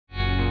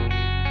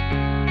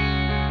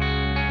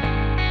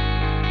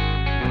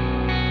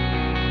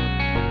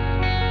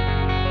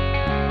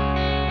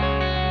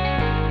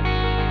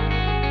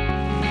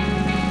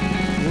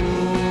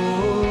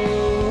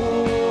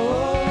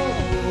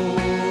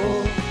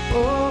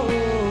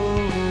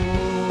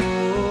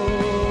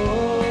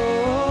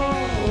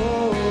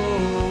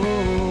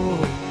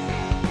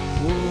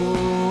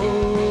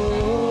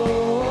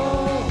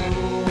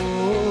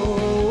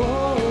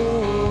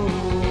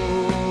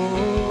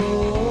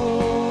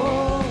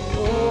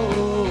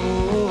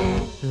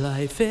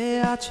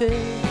আছে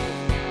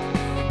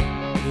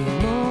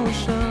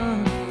ইমোশন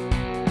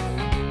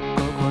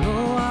কখনো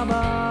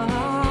আবার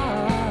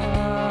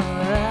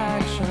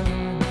অ্যাকশন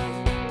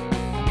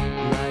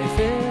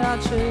লাইফে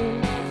আছে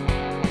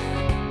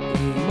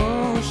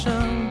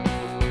ইমোশন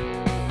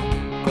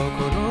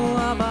কখনো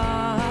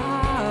আবার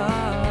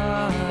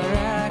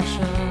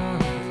অ্যাকশন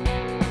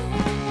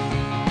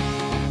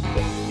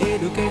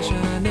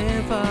এডুকেশনের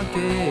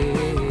ফাঁকে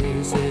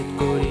সেট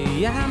করি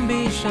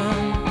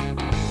অ্যাম্বিশন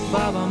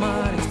বাবা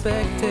মার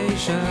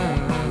এক্সপেকটেশন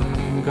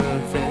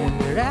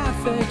গার্লফ্রেন্ডের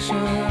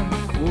অ্যাফেকশন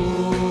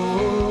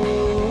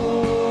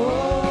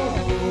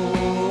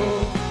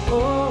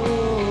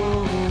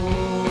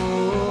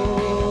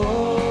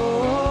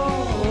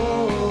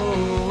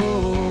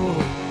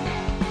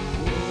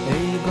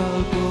এই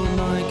গল্প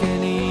নয়কে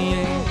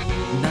নিয়ে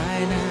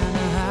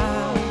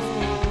 9.5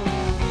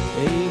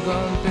 এই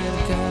গল্পের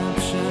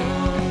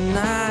ক্যাপশন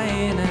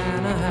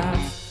 9.5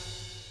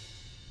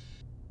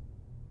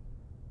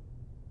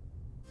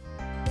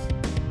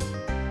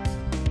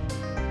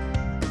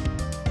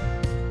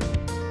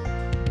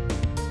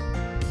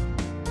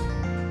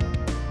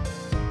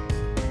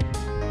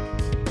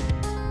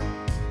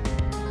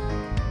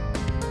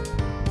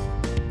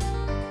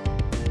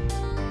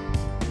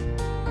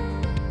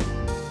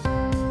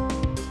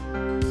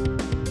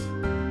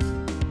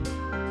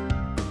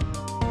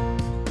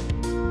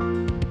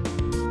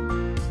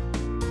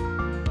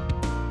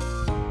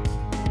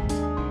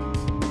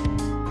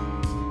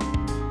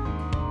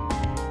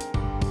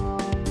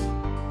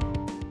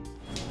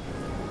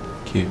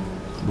 কি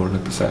বোর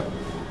লাগতেছে?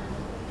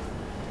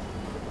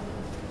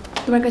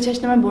 তোমার কাছে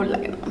আসলে আমার বোর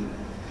লাগে না।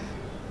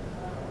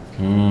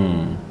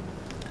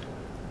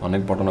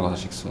 অনেক পটানো কথা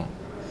শিখছো।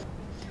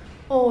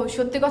 ও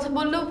সত্যি কথা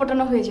বললেও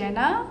পটানো হয়ে যায়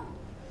না?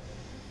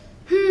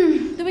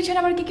 তুমি ছাড়া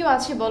আমার কি কেউ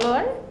আছে বলো?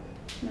 আর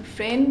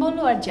ফ্রেন্ড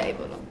বলো আর যাই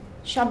বলো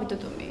সবই তো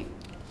তুমি,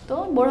 তো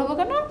বোর হবো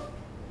কেন?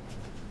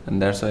 And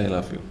that's why I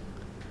love you.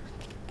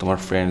 তোমার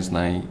ফ্রেন্ডস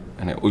নাই,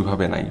 মানে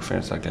ওইভাবে নাই,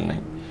 ফ্রেন্ড সার্কেল নাই।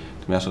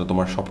 তুমি আসলে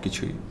তোমার সব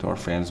কিছুই, তোমার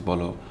ফ্রেন্ডস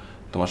বলো,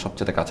 তোমার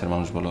সবচেয়ে কাছের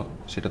মানুষ বলো,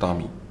 সেটা তো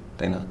আমি,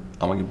 তাই না?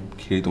 আমাকে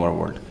ঘিরেই তোমার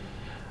ওয়ার্ল্ড।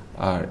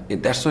 আর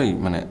দ্যাটস ওয়াই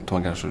মানে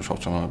তোমাকে আসলে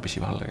সবসময় আমার বেশি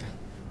ভালো লাগে।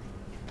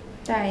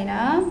 তাই না?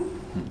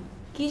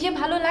 কি যে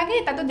ভালো লাগে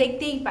তা তো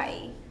দেখতেই পাই।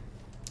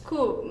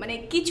 খুব মানে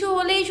কিছু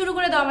হলেই শুরু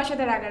করে দাও আমার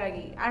সাথে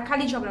রাগারাগি আর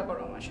খালি ঝগড়া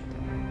করো আমার সাথে।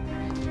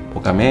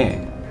 ওকা মেয়ে,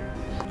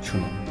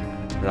 শুনো,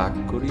 রাগ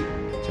করি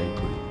যাই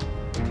করি,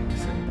 ঠিক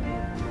আছে?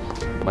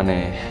 মানে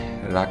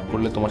রাগ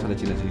করলে তোমার সাথে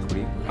চিল্লাচিল্লি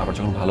করি, আবার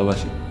যখন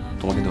ভালোবাসি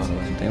তোমাকে তো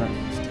ভালোবাসি, তাই না?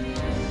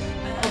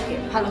 ওকে,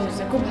 ভালো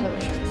হয়েছে, খুব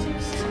ভালোবাসা হয়েছে।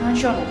 হ্যাঁ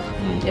শোনো,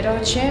 যেটা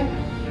হচ্ছে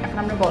এখন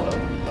আমরা বলো,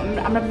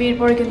 আমরা বিয়ের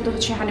পরে কিন্তু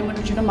হচ্ছে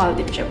হানিমুনের জন্য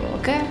মালদ্বীপ যাবো,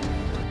 ওকে?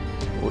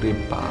 ওরে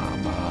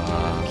বাবা,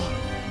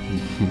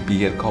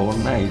 বিয়ের খবর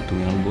নাই,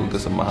 তুমি এখন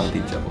বলতেছো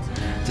মালদ্বীপ যাবো।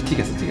 আচ্ছা ঠিক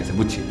আছে ঠিক আছে,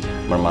 বুঝছি,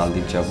 আমার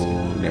মালদ্বীপ যাবো,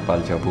 নেপাল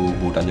যাবো,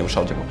 ভুটান যাবো,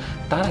 সব যাবো।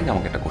 তার আগে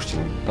আমাকে একটা কোশ্চেন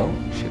দাও,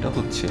 সেটা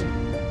হচ্ছে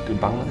তুমি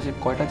বাংলাদেশের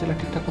কয়টা জেলা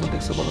ঠিকঠাক মতো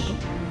দেখছো বলো তো?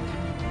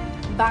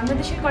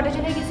 বাংলাদেশের কটা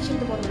জেলায় গেছি সেটা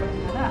তো বড়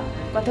কথা না,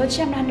 কথা হচ্ছে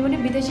আমরা হানিমুনে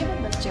বিদেশ যাবো,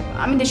 বাস যাবো।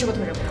 আমি দেশে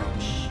কোথাও যাবো না।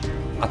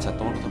 আচ্ছা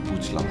তোমার কথা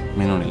বুঝলাম,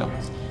 মেনে নিলাম,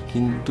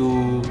 কিন্তু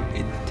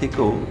এর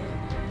থেকেও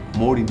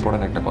মোর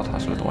ইম্পর্টেন্ট একটা কথা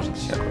আসলে তোমার সাথে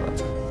শেয়ার করা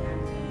আছে।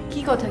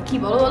 কি কথা? কি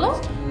বলো বলো?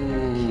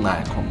 না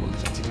এখন বলতে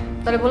চাচ্ছি।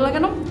 তাহলে বললা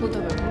কেন? বলতে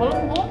হবে, বলো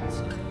বলো।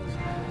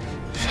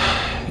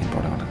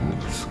 ইম্পর্টেন্ট কথা কিন্তু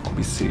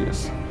খুবই সিরিয়াস।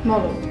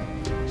 বলো।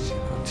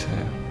 সেটা হচ্ছে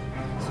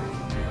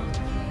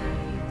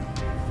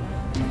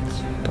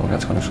তোমার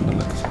কাছে অনেক সুন্দর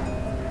লাগছে।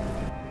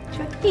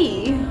 সত্যি?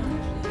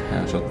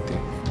 হ্যাঁ সত্যি।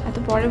 এত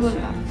পরে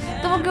বললাম,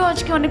 তোমাকেও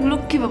আজকে অনেক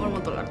লক্ষ্মী বাবার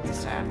মতো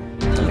লাগতেছে।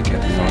 তাহলে কি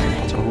তুমি আমাকে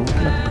পছন্দ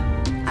করতে লাগতো?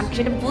 আমি কি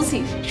সেটা বলছি?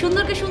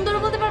 সুন্দরকে সুন্দর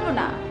বলতে পারবো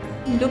না,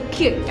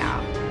 লক্ষ্মী একটা।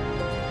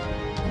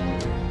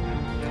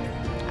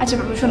 আচ্ছা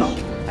বাবু শোনো,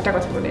 একটা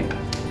কথা বলি,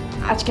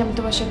 আজকে আমি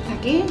তোমার সাথে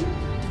থাকি,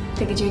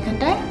 থেকে যে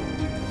এখানটায়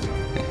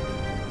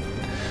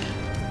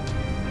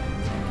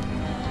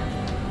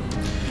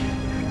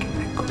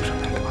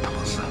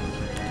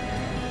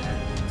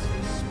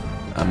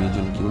আমি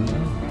একজন কি বলি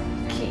জানো?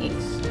 কি?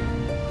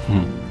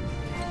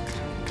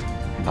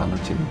 বানর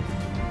চিনি?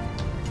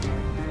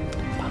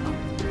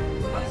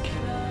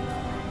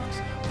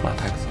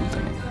 মাথায় তুলতে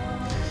নেই,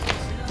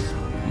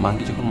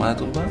 মাংকি যখন মাথায়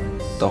তুলবা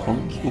তখন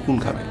উকুন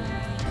খাবে,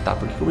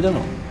 তারপর কি করবে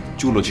জানো?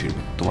 চুলও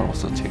ছিঁড়বে। তোমার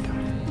অবস্থা হচ্ছে এটা।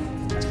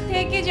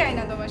 থেকে যায়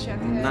না তোমার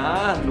সাথে। না,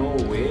 নো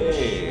ওয়ে,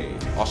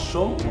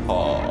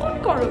 অসম্ভব।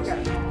 করো কেন?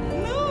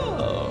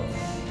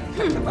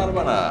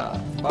 পারবা না,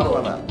 পারবা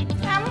না।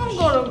 এমন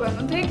করো কেন?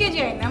 থেকে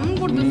যায় না, এমন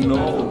করতে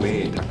নো ওয়ে,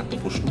 টাকার তো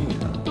প্রশ্নই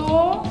না। তো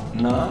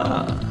না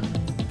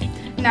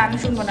না, আমি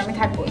শুনবো না, আমি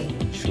থাকবো।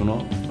 শুনো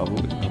বাবু,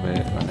 এভাবে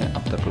মানে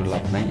আপনার করে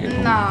লাভ নাই।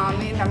 না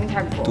আমি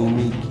থাকবো।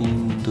 তুমি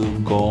কিন্তু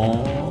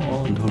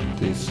গন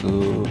ধরতেছো,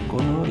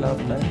 কোনো লাভ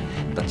নাই।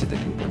 তার চেয়ে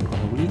একটা ইম্পর্টেন্ট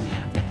কথা বলি,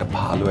 একটা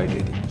ভালো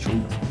আইডিয়া দিই, শুন।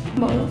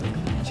 বলো।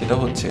 সেটা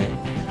হচ্ছে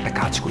একটা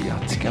কাজ করি,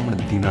 আজকে আমরা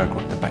ডিনার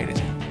করতে বাইরে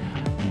যাই,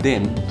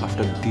 দেন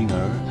আফটার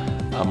ডিনার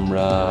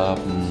আমরা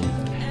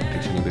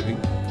একসঙ্গে বেবি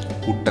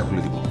উটটা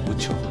খুলে দিব,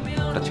 বুঝছো?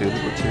 ওটা ছেড়ে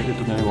দেবো, ছেড়ে দিয়ে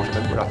তুমি আমি বসে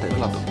থাকবো, রাতের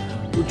বেলা তো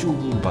প্রচুর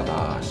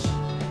বাতাস,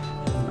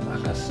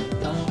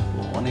 আকাশটা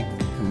অনেক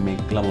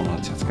মেঘলা মনে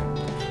হচ্ছে আজকে।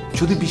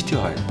 যদি বৃষ্টি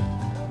হয়,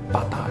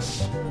 বাতাস,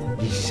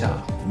 ঈর্ষা,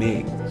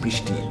 মেঘ,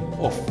 বৃষ্টি,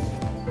 ওফ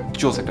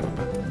জোস একটা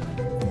ব্যাপার।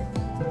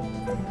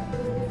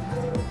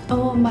 ও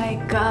মাই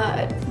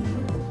গড,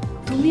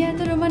 তুমি এত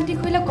রোমান্টিক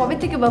হইলা কবে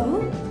থেকে বাবু?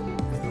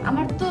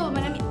 আমার তো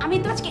মানে আমি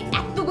তো আজকে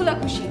এতগুলা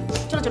খুশি।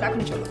 চলো চলো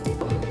এখনই চলো।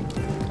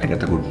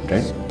 এটা গুড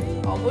রাইট?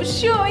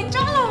 অবশ্যই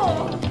চলো।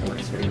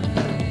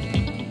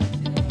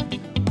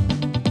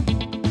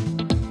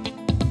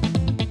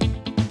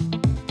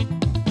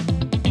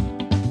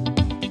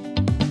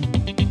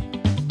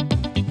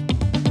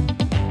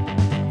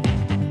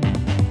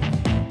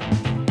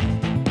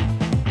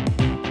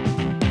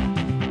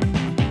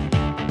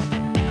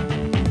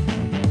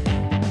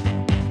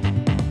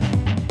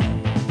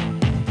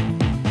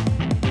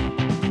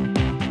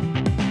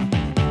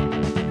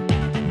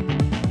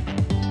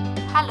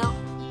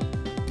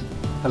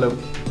 হ্যালো,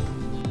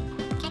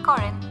 কি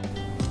করেন?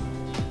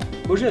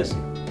 বসে আছি।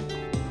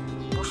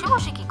 বসে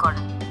বসে কি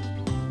করেন?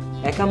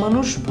 একা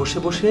মানুষ বসে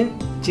বসে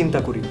চিন্তা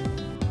করি।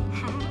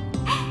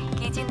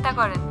 কি চিন্তা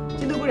করেন?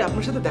 চিন্তা করি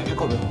আপনার সাথে দেখা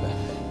কবে হবে।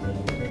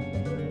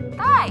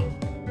 তাই?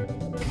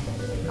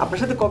 আপনার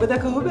সাথে কবে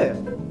দেখা হবে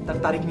তার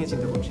তারিখ নিয়ে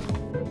চিন্তা করছি।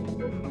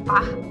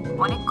 বাহ,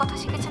 অনেক কথা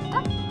শিখেছেন তো।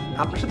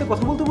 আপনার সাথে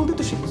কথা বলতে বলতে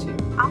তো শিখেছি।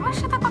 আমার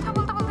সাথে কথা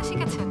বলতে বলতে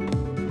শিখেছেন?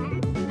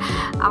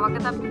 আমাকে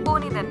তো আপনি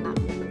ফোনই দেন না।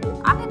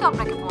 আমি তো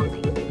আপনাকে ফোন দিই।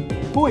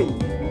 কই,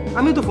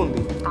 আমি তো ফোন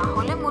দিই।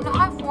 তাহলে মনে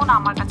হয় ফোন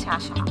আমার কাছে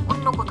আসে না,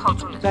 অন্য কোথাও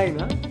চলে যায়। তাই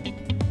না?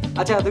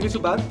 আচ্ছা, এত কিছু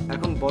বাদ,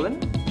 এখন বলেন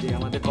যে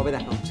আমাদের কবে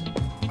দেখা হচ্ছে।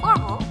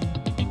 করব,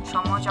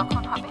 সময়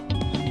যখন হবে।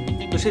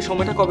 তো সেই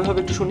সময়টা কবে হবে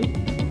একটু শুনি।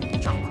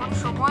 যখন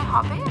সময়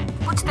হবে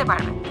বুঝতে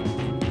পারবেন।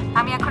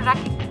 আমি এখন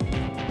রাখি।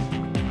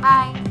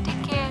 By, take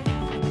care.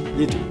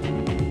 You two.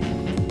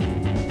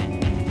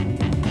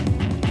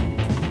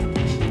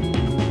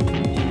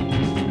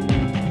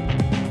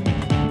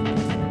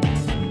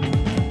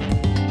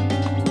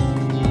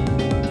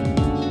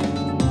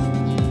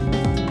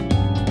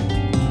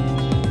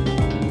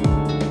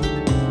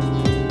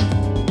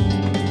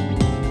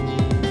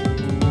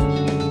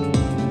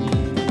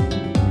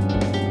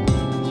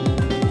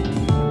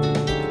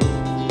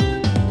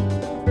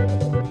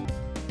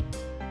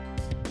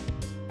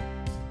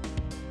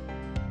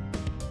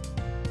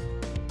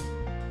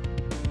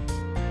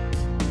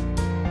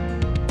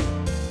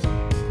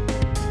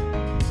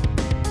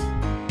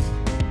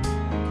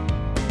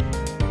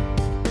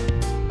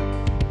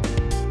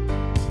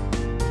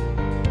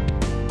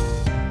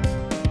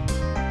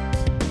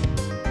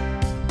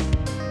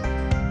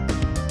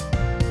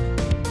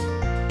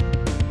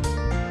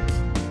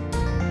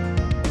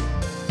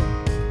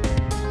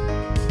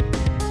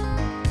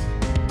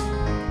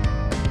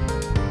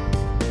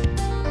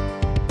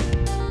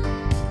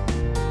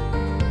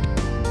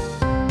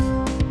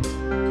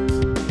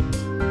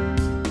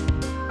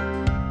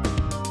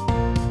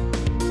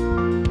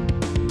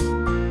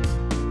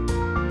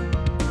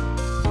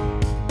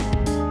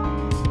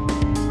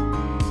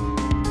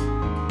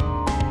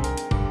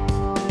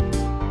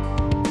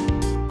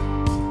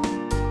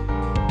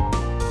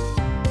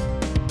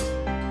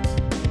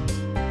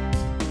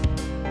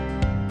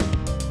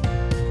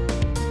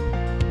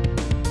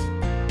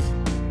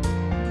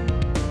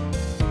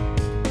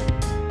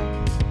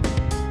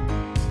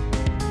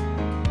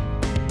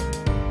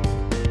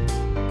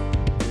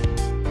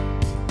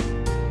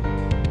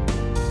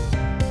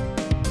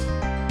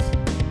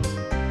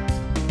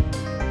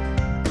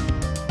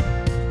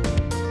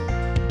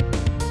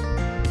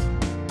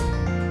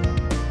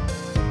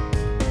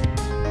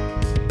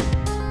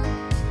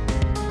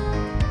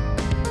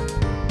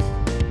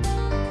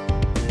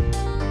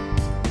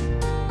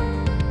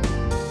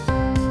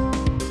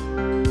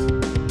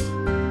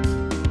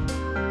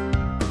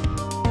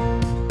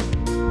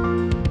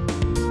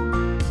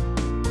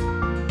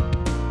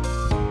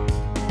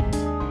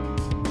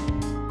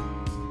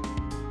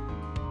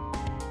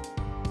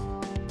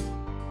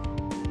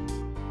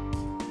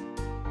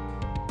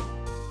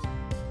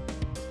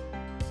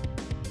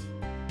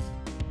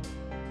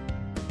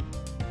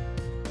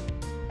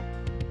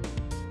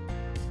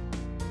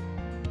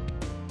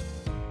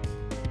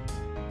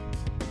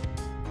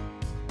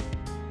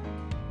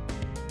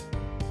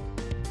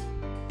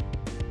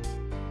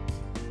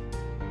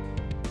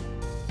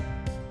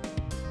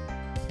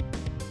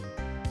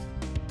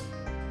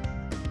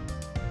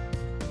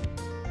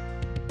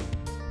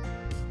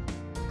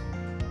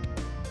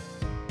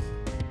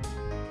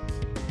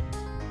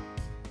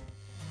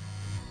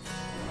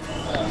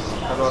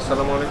 Hello,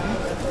 আসসালামু আলাইকুম।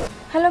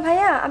 হ্যালো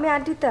ভাইয়া, আমি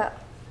আদ্রিতা,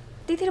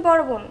 তিথির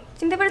বড় বোন।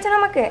 চিনতে পেরেছেন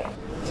আমাকে?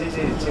 জি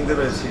জি, চিনতে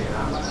পেরেছি।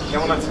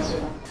 কেমন আছেন?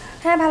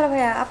 হ্যাঁ ভালো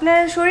ভাইয়া। আপনার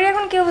শরীর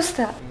এখন কি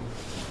অবস্থা?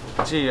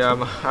 জি,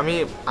 আমি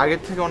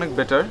আগের থেকে অনেক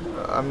বেটার।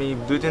 আমি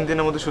 2-3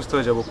 দিনের মধ্যে সুস্থ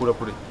হয়ে যাব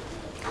পুরোপুরি।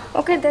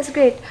 ওকে, দ্যাটস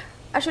গ্রেট।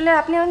 আসলে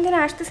আপনি এমন দিনে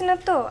আসতেছেন না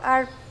তো, আর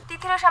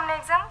তিথিরও সামনে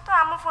এক্সাম, তো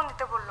আম্মু ফোন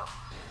দিতে বললো।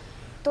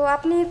 তো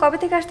আপনি কবে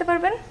থেকে আসতে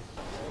পারবেন?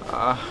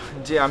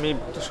 জি, আমি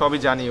তো সবই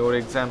জানি, ওর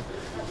এক্সাম।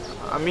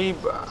 আমি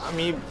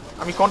আমি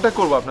আমি কন্ট্যাক্ট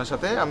করবো আপনার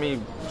সাথে, আমি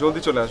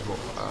জলদি চলে আসবো।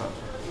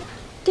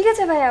 ঠিক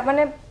আছে ভাইয়া,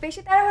 মানে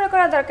বেশি তাড়াহুড়ো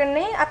করার দরকার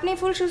নেই, আপনি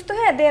ফুল সুস্থ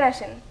হয়ে দেন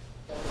আসেন।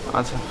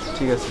 আচ্ছা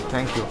ঠিক আছে,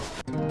 thank you.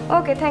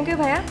 Okay, thank you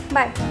ভাইয়া,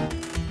 বাই।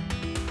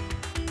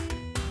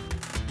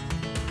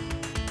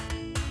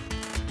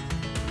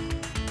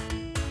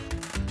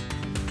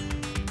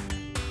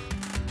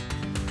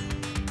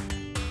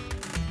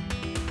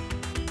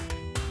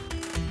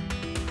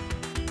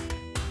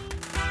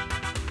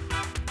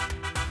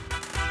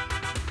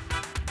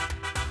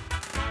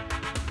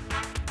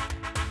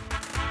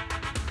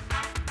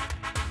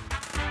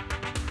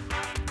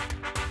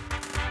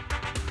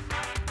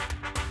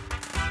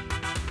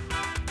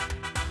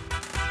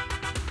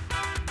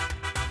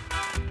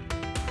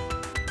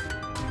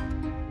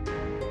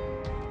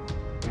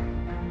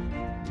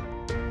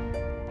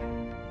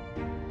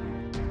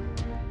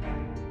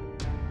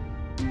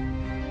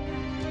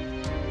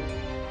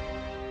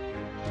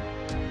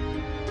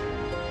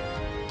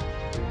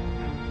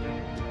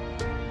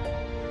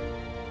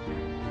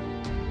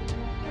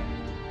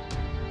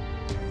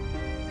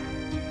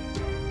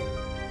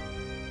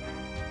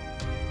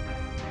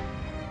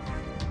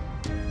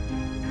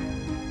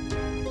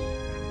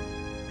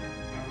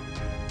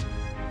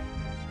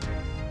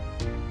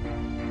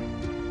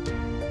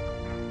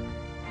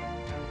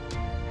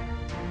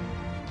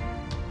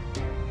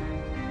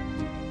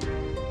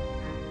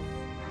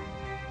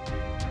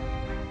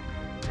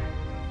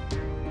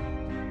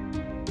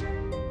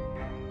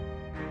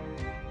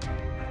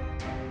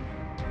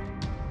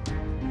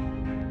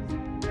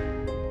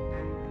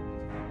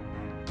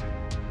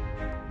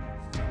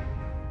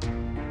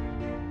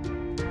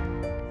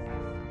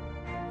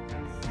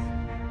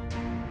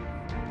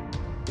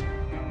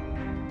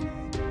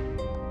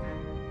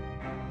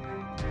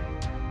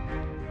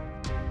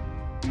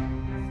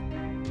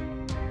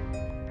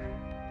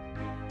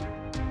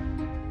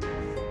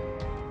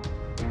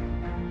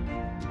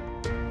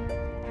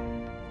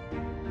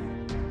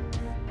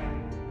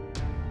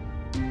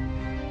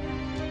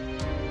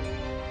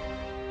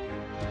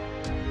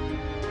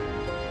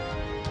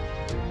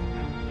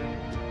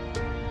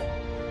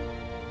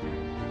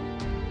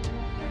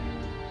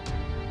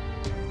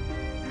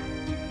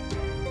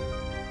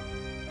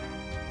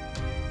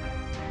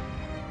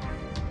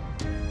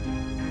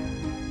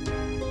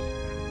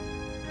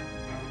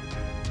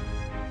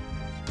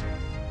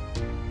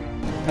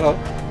 হ্যালো।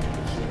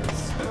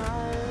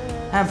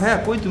 হ্যাঁ ভাইয়া,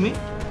 কই তুমি?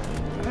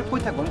 আমি কই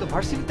থাকবো, আমি তো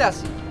ভার্সিটিতে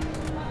আছি।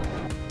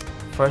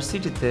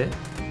 ভার্সিটিতে?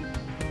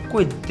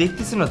 কই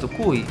দেখতেছি না তো,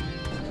 কই?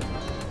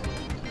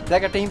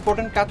 দেখ, একটা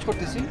ইম্পর্টেন্ট কাজ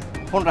করতেছি।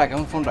 ফোন রাখ,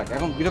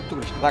 এখন বিরক্ত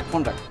করিস, রাখ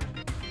ফোন রাখ।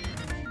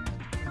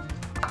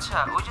 আচ্ছা,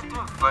 ওই যে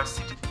তুমি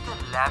ভার্সিটিতে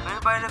ল্যাবের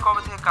বাইরে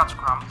কবে থেকে কাজ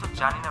করো, আমি তো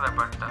জানি না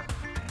ব্যাপারটা।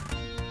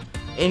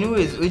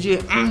 এনিওয়েজ, ওই যে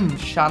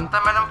শান্তা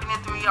ম্যাডামকে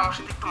নিয়ে তুমি আমার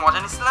সাথে একটু মজা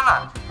নিচ্ছিলে না,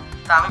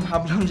 তা আমি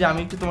ভাবলাম যে আমি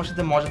একটু তোমার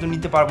সাথে মজা তো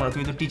নিতে পারবো না,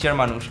 তুমি তো টিচার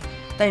মানুষ,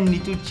 তাই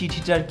নিতুর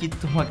চিঠিটা আর কি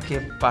তোমাকে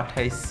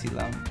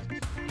পাঠাইছিলাম।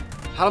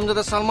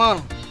 হারামজাদা সালমান,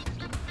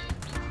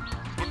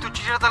 নিতুর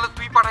চিঠিটা তাহলে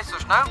তুই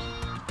পাঠাইছিস না?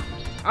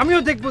 আমিও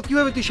দেখবো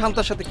কিভাবে তুই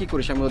শান্তার সাথে কি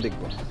করিস, আমিও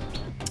দেখবো।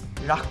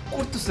 রাগ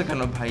করতেছে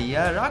কেন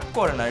ভাইয়া? রাগ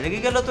করে না, রেগে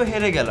গেল তো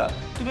হেরে গেলা।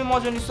 তুমি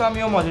মজা নিছো,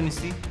 আমিও মজা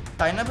নিছি,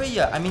 তাই না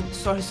ভাইয়া? আমি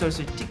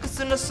সরি, ঠিক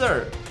আছে না স্যার?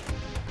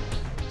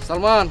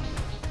 সালমান,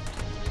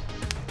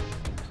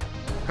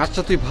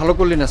 কাজটা তুই ভালো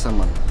করলি না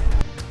সালমান।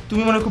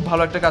 তুমি মনে খুব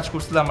ভালো একটা কাজ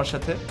করছিলে আমার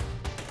সাথে।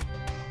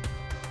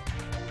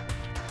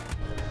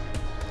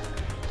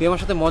 তুই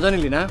আমার সাথে মজা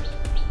নিলি না?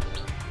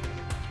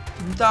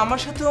 তুমি তো আমার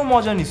সাথেও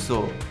মজা নিছো।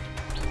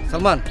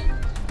 সালমান,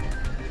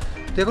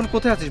 তুই এখন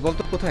কোথায় আছিস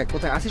বলতো?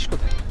 কোথায় আছিস?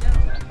 কোথায়?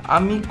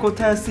 আমি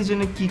কোথায় আছি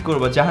জেনে কি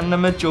করবো?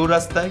 জাহান্নামের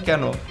চৌরাস্তায়।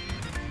 কেন?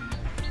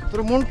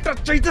 তোর মনটা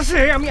চাইতেছে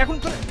আমি এখন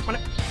তোর মানে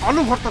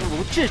আলু ভর্তা করবো,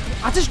 বুঝছিস?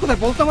 আছিস কোথায়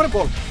বলতো আমার,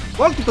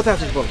 বল তুই কোথায়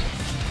আছিস বল।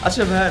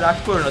 আচ্ছা ভাইয়া, রাগ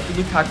করো না,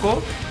 তুমি থাকো,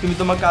 তুমি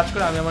তোমার কাজ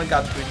করো, আমি আমার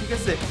কাজ করি, ঠিক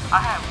আছে? আর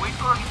হ্যাঁ, ওয়েট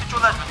করো, কিন্তু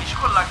চলে আসবে,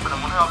 বেশিক্ষণ লাগবে না,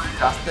 মনে হয় অলরেডি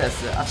রাস্তায়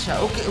আছে। আচ্ছা,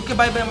 ওকে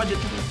বাই, আমার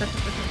যেতে হবে।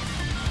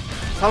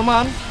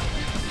 সালমান,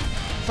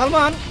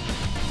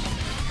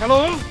 হ্যালো।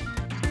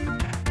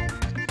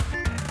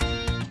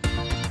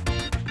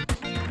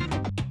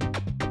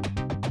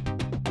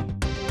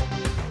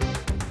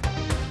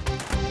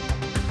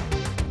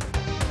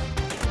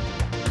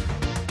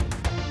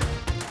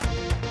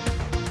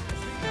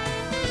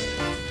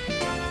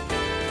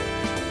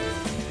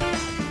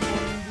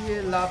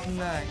 লাভ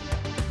নাই।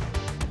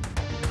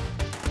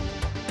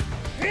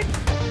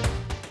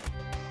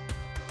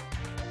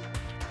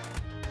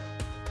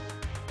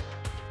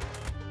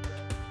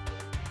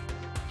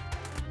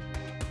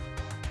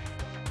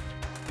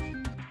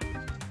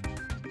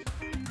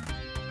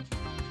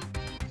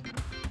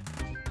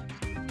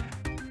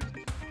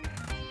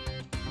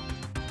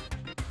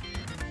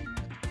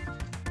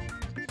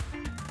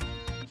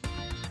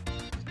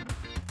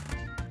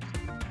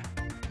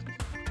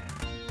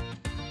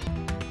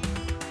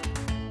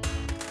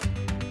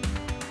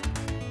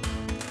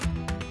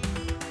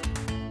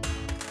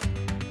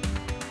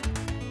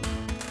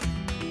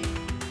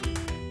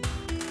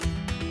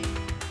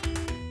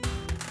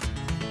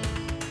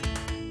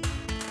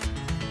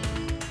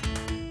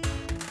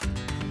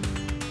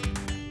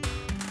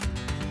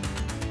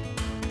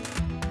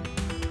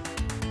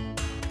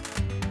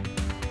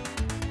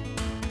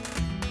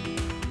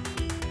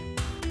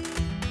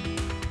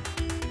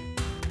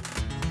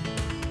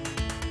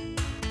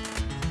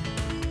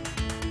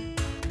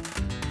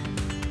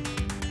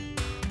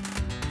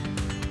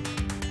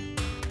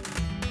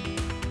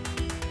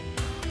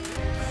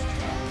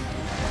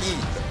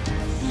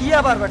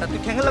 আবার বেটা তুই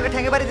ঠ্যাঙ্গের লগে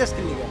ঠ্যাঙ্গে বাড়ি যাস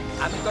কি লিগা?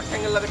 আমি তোর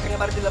ঠ্যাঙ্গের লগে ঠ্যাঙ্গে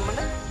বাড়ি দিলাম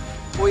মানে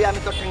ওই আমি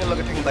তোর ঠ্যাঙ্গের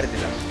লগে ঠ্যাঙ্গে বাড়ি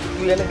দিলাম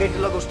তুই এনে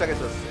গেটের লগে উষ্টা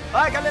গেছস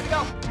ওই গেলে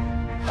যাও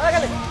ওই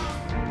গেলে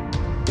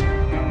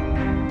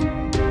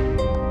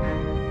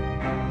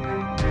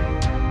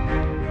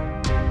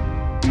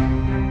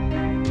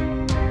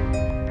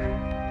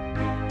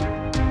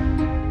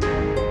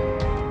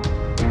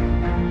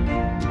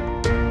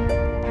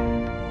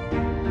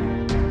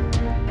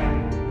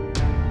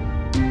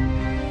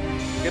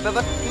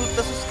ব্যাপার তুই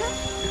উঠতেছিস কে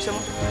রিক্সার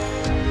মধ্যে?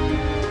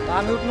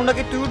 আমি উঠবো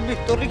নাকি তুই উঠবি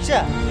তোর রিক্সা?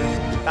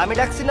 আমি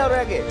ডাকছি না ওর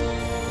আগে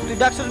তুই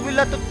ডাকছিস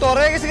বিল্লা তো তোর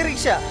হয়ে গেছে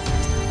রিক্সা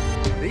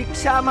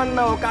রিক্সা আমার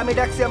না ওকে আমি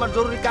ডাকছি আমার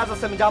জরুরি কাজ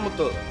আছে আমি যাবো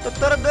তো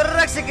তোর ধরে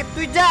রাখছে কি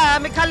তুই যা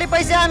আমি খালি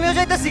পাইছি আমিও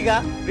যাইতেছি গা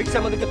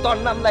রিক্সার মধ্যে তোর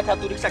নাম লেখা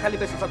তুই রিক্সা খালি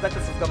পাইছিস সব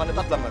যাইতেছিস গা মানে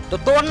বুঝলাম না তো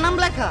তোর নাম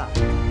লেখা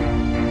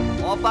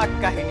অবাক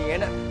কাহিনী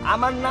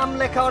আমার নাম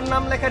লেখা ওর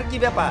নাম লেখার কি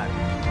ব্যাপার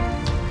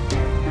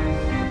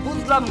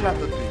বুঝলাম না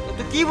তো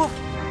তুই কি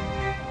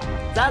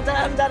যা যা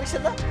যা রিক্সা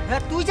যা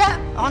হ্যাঁ তুই যা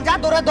এখন যা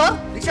ধরে ধর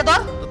রিক্সা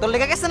ধর তোর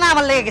লেগে গেছে না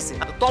আমার লেগে গেছে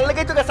তোর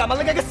লেগেই তো গেছে আমার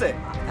লেগে গেছে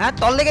হ্যাঁ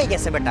তোর লেগেই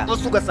গেছে বেটা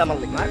কসু গেছে আমার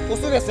লেগে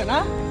কসু গেছে না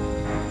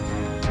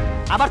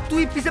আবার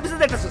তুই পিছে পিছে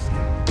যাইতেছিস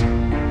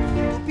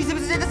তুই পিছে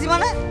পিছে যাইতেছিস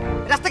মানে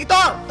রাস্তা কি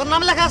তোর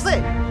নাম লেখা আছে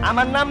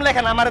আমার নাম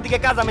লেখা না আমার এদিকে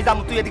কাজ আমি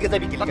যাবো তুই এদিকে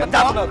যাবি কি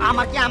যাব না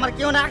আমার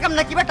কেউ না আগাম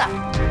নাকি বেটা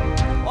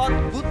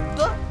অদ্ভুত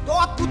তো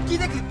অদ্ভুত কি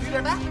দেখলি তুই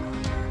বেটা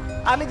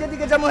আমি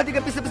যেদিকে যাবো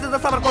সেদিকে পিছে পিছে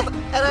যাচ্ছে আমার কথা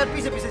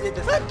পিছে পিছে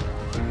যাইতেছে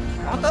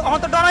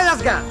তো ডরাই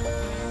যাস গা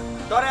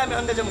ডরে আমি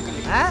হন্দে যাবো কি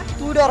হ্যাঁ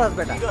তুই ডরাস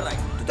বেটা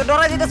তুই তো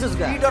ডরাই যেতেছিস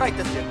গা কি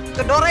ডরাইতেছিস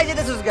তো ডরাই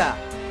যেতেছিস গা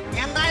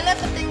গেন্দা আইলে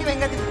তো টিঙ্গি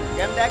ভেঙ্গা দিবি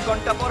গেন্দা 1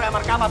 ঘন্টা পরে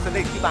আমার কাম আছে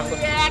দেখি বাঙ্গো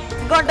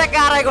 1 ঘন্টা কি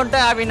 2.5 ঘন্টা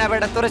আবি না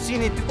বেটা তোরে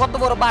চিনি তুই কত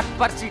বড়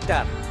বাটপার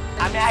চিটার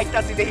আমি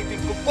আইতাছি দেখি তুই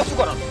কসু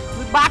করস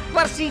তুই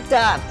বাটপার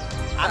চিটার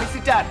আমি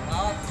চিটার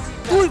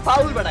তুই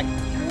ফাউল বেটা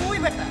তুই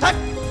বেটা থাক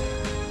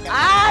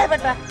আয়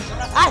বেটা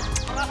আয়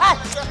আয়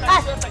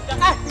আয়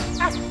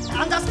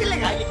আন্দাজ কি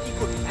লাগা কি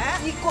করবি হ্যাঁ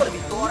কি করবি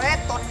তোরে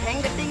তোর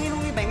ঠ্যাঙ্গে টিঙ্গি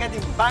নুঙ্গি ভেঙ্গা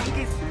দিবি বাঙ্গি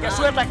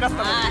কেসুয়ের টাকা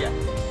রাস্তা দিয়া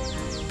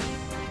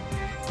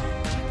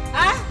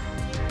আয়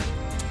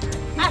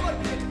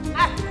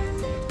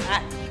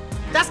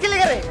যাস কি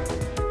লাগা রে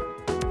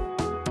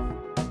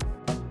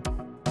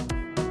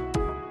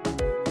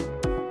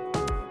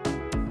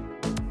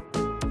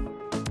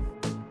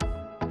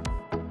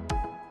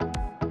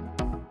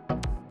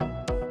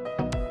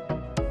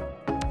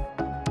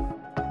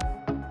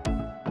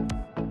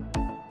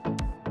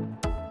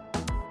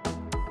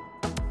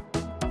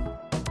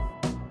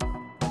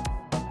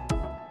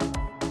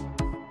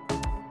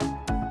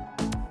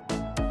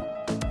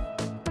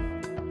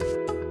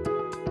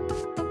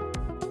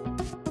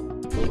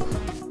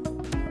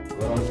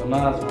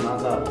Sonar,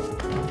 sonada.